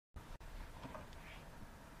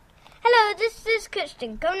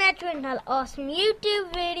Christian coming at you with another awesome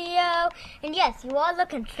YouTube video. And yes, you are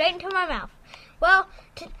looking straight into my mouth. Well,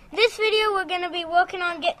 this video we're going to be working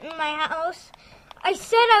on getting my house. I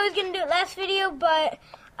said I was going to do it last video, but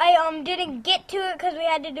I didn't get to it because we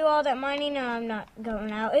had to do all that mining, and I'm not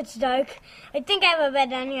going out. It's dark. I think I have a bed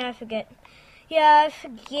down here. I forget. Yeah, I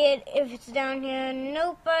forget if it's down here.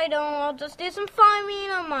 Nope, I don't. I'll just do some farming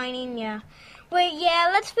or mining, yeah. Wait, yeah,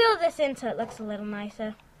 let's fill this in so it looks a little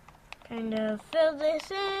nicer. Kind of fill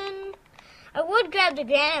this in. I would grab the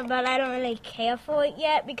granite, but I don't really care for it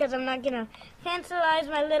yet because I'm not going to fancialize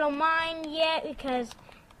my little mine yet because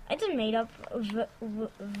I just made up a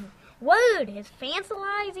word. Is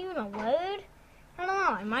fancialize even a word? I don't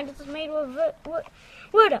know. I might have just made a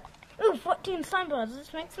word up. Ooh, 14 slime blocks.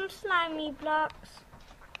 Let's make some slimy blocks.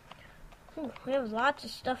 Ooh, we have lots of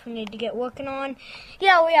stuff we need to get working on.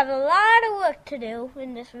 Yeah, we have a lot of work to do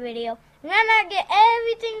in this video. We might not get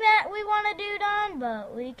everything that we want to do done,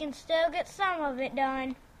 but we can still get some of it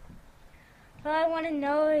done. All I want to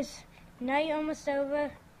know is, night almost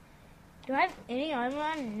over. Do I have any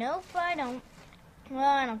armor? Nope, I don't. Well,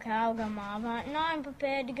 I don't care. I'll go mob hunting. I'm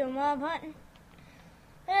prepared to go mob hunting.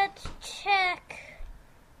 Let's check.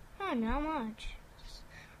 Oh, not much.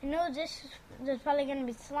 I know there's probably going to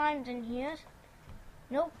be slimes in here.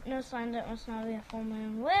 Nope, no slimes. That must not be a full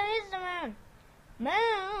moon. Where is the moon?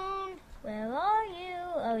 Moon, where are you?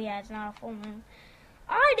 Oh, yeah, it's not a full moon.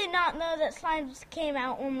 I did not know that slimes came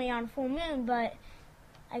out only on full moon, but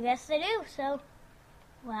I guess they do, so.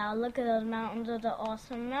 Wow, look at those mountains. Those are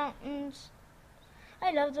awesome mountains.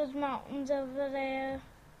 I love those mountains over there.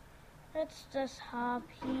 Let's just hop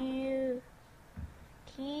here.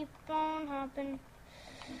 Keep on hopping.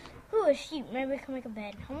 Ooh, a sheep. Maybe we can make a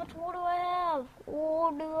bed. How much wool do I have?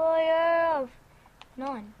 What do I have?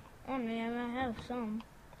 None. Only I might have some.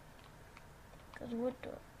 Because what the...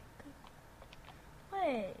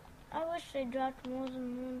 Wait. I wish they dropped more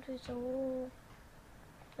than one piece of wool.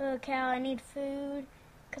 Oh, cow, I need food.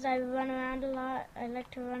 Because I run around a lot. I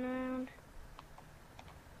like to run around.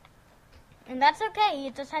 And that's okay.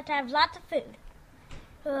 You just have to have lots of food.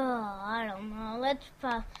 Oh, I don't know. Let's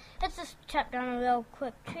just chop down a real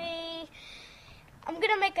quick tree. I'm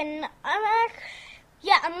gonna make I'm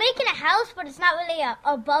making a house, but it's not really a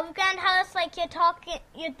above ground house like you're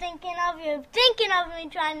thinking of. You're thinking of me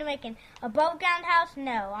trying to make an above ground house.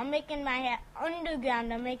 No, I'm making my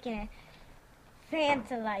underground. I'm making it,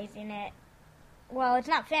 fancializing it. Well, it's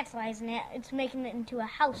not fancializing it. It's making it into a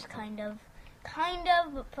house, kind of,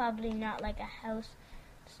 but probably not like a house.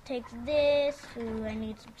 Just take this. Ooh, I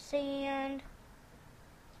need some sand.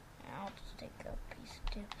 I'll just take a piece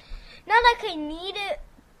too. Not like I need it.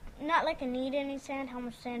 Not like I need any sand. How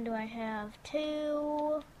much sand do I have?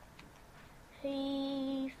 2,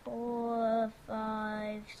 3, 4,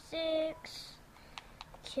 5, 6.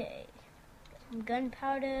 Okay. Some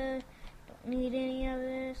gunpowder. Don't need any of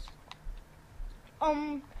this.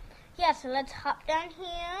 Yeah, so let's hop down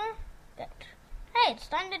here. Hey, it's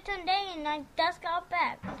starting to turn day and I just got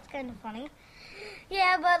back. That's kind of funny.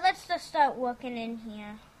 Yeah, but let's just start working in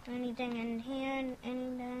here. Anything in here?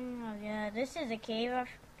 Anything? Oh, yeah, this is a cave. I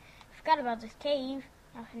forgot about this cave.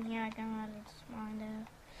 Nothing here. I can let it find out.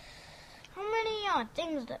 How many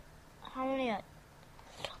things that... How many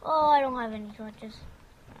Oh, I don't have any torches.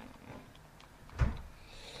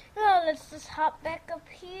 Oh, let's just hop back up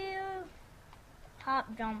here. Hop,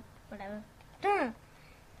 jump, whatever. Let's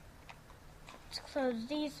close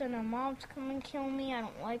these so no mobs come and kill me. I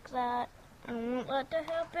don't like that. I don't want that to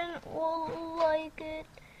happen. Or like it.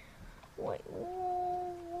 Wait,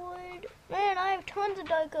 what? Man, I have tons of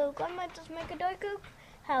dark oak. I might just make a dark oak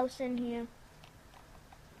house in here.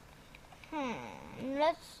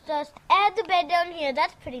 Let's just add the bed down here.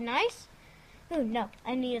 That's pretty nice. Ooh, no,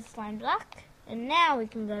 I need a slime block. And now we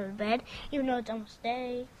can go to bed, even though it's almost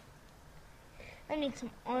day. I need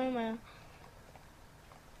some armor.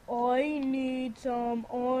 I need some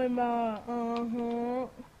armor.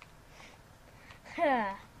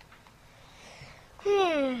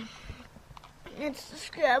 Let's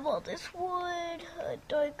just grab all this wood.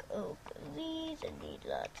 Dark oak. These. I need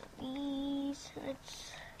lots of these.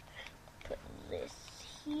 Let's put this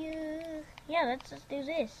here. Yeah, let's just do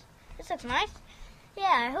this. This looks nice.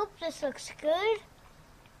 Yeah, I hope this looks good.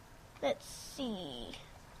 Let's see.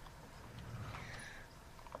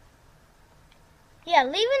 Yeah,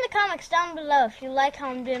 leave in the comments down below if you like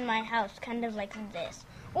how I'm doing my house, kind of like this.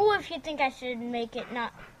 Or if you think I should make it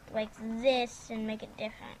not like this and make it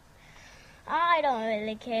different. I don't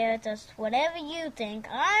really care, just whatever you think.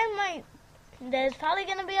 There's probably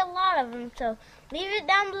going to be a lot of them, so leave it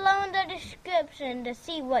down below in the description to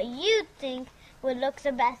see what you think would look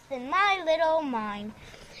the best in my little mind.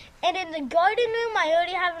 And in the garden room, I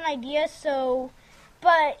already have an idea,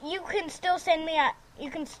 but you can still send me you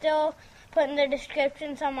can still put in the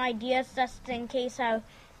description some ideas just in case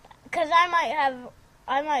because I might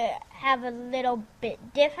have a little bit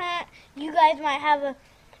different. You guys might have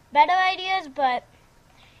better ideas, but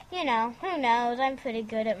you know, who knows? I'm pretty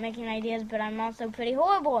good at making ideas, but I'm also pretty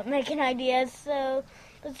horrible at making ideas. So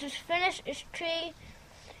let's just finish this tree.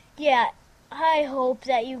 Yeah, I hope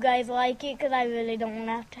that you guys like it, because I really don't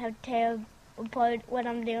want to have to tear apart what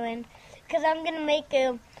I'm doing. Because I'm going to make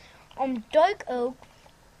a dark oak.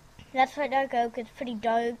 That's why dark oak is pretty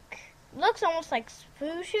dark. Looks almost like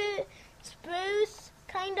spruce,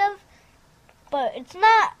 kind of. But it's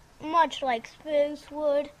not much like spruce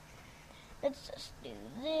wood. Let's just do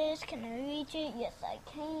this. Can I reach it? Yes, I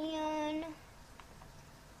can.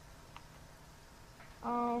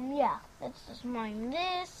 Yeah, let's just mine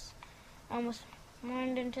this. Almost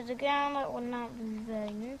mined into the ground. That would not be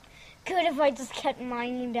very good if I just kept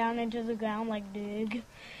mining down into the ground like dig.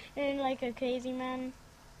 And like a crazy man.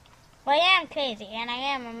 Well, I am crazy, and I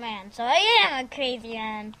am a man, so I am a crazy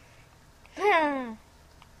man. Yeah,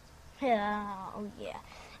 oh yeah.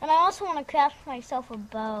 And I also want to craft myself a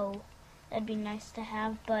bow. That'd be nice to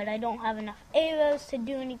have, but I don't have enough arrows to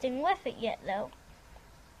do anything with it yet, though.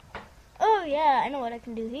 Oh yeah, I know what I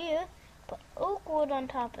can do here. Put oak wood on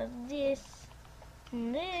top of this,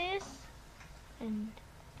 and this, and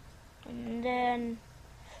then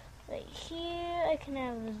right here I can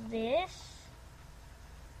have this.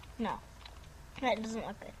 No, that doesn't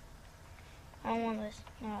look good. I don't want this.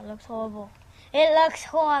 No, it looks horrible. It looks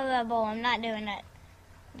horrible. I'm not doing it.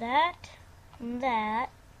 That, and that,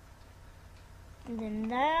 and then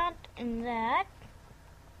that, and that,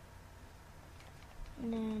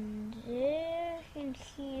 and then there, and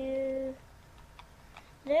here,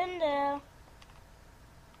 then there,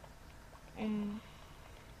 and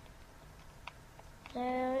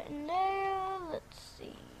there, and there. Let's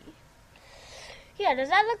see. Yeah, does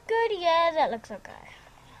that look good? Yeah, that looks okay.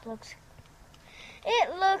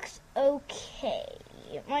 It looks okay.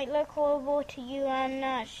 It might look horrible to you, I'm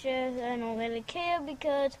not sure. I don't really care,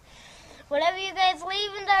 because whatever you guys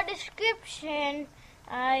leave in the description,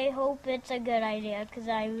 I hope it's a good idea, because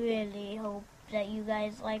I really hope that you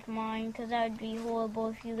guys like mine, because that would be horrible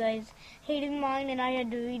if you guys hated mine and I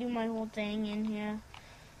had to redo my whole thing in here.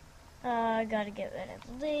 I gotta get rid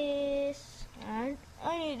of this.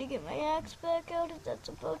 I need to get my axe back out if that's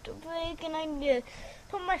about to break, and I need to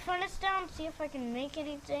put my furnace down, see if I can make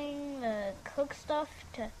anything, cook stuff.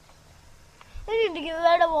 I need to get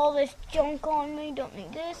rid of all this junk on me. Don't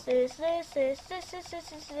need this.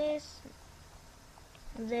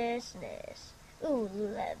 Ooh,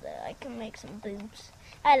 leather. I can make some boots.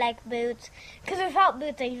 I like boots, because without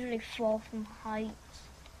boots I usually fall from heights.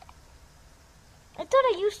 I thought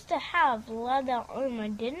I used to have leather armor,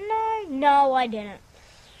 didn't I? No, I didn't.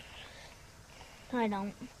 I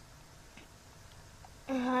don't.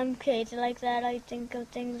 I'm crazy like that. I think of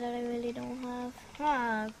things that I really don't have.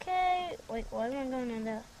 Okay. Wait, why am I going in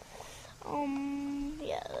there?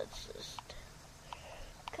 Yeah, let's just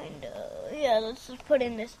let's just put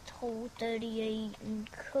in this whole 38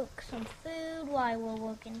 and cook some food while we're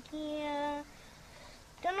working here.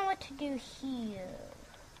 Don't know what to do here.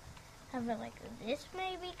 Have it like this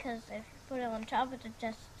maybe, because if you put it on top of the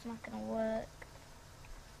chest, it's not gonna work.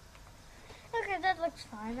 Okay, that looks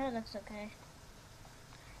fine. That looks okay.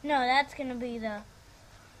 No, that's gonna be the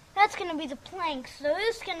planks. So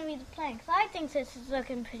this is gonna be the planks. I think this is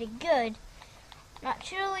looking pretty good. Not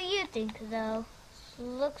sure what you think though. This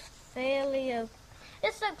looks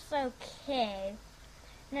this looks okay.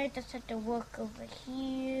 Now I just have to work over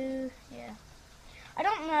here. Yeah. I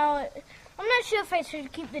don't know. I'm not sure if I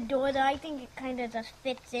should keep the door though. I think it kind of just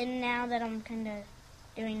fits in now that I'm kind of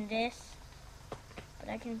doing this. But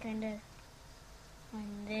I can kind of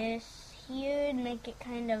find this here and make it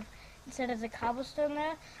kind of, instead of the cobblestone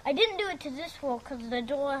there. I didn't do it to this wall because the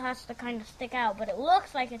door has to kind of stick out, but it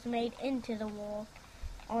looks like it's made into the wall.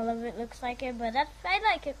 All of it looks like it, but I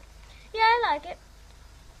like it. Yeah, I like it.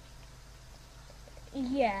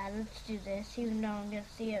 Yeah, let's do this, even though I'm going to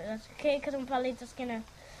see it. That's okay, because I'm probably just going to,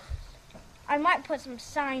 I might put some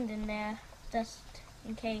signs in there, just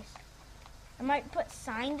in case. I might put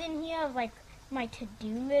signs in here of like my to-do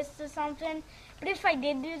list or something. But if I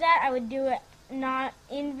did do that, I would do it not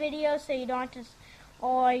in video, so you don't have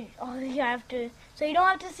to, so you don't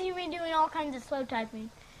have to see me doing all kinds of slow typing.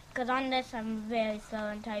 Because on this, I'm very slow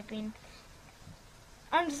in typing.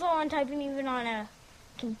 I'm slow on typing even on a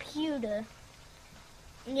computer.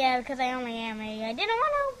 Yeah, because I only am I didn't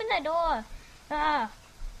want to open the door.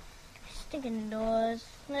 stinking doors.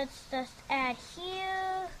 Let's just add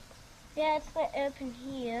here. Yeah, let's let open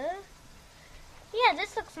here. Yeah,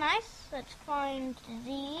 this looks nice. Let's find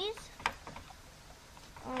these.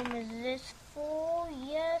 Is this full?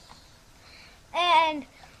 Yes. And,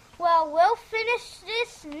 well, we'll finish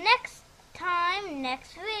this next time,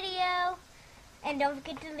 next video. And don't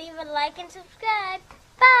forget to leave a like and subscribe.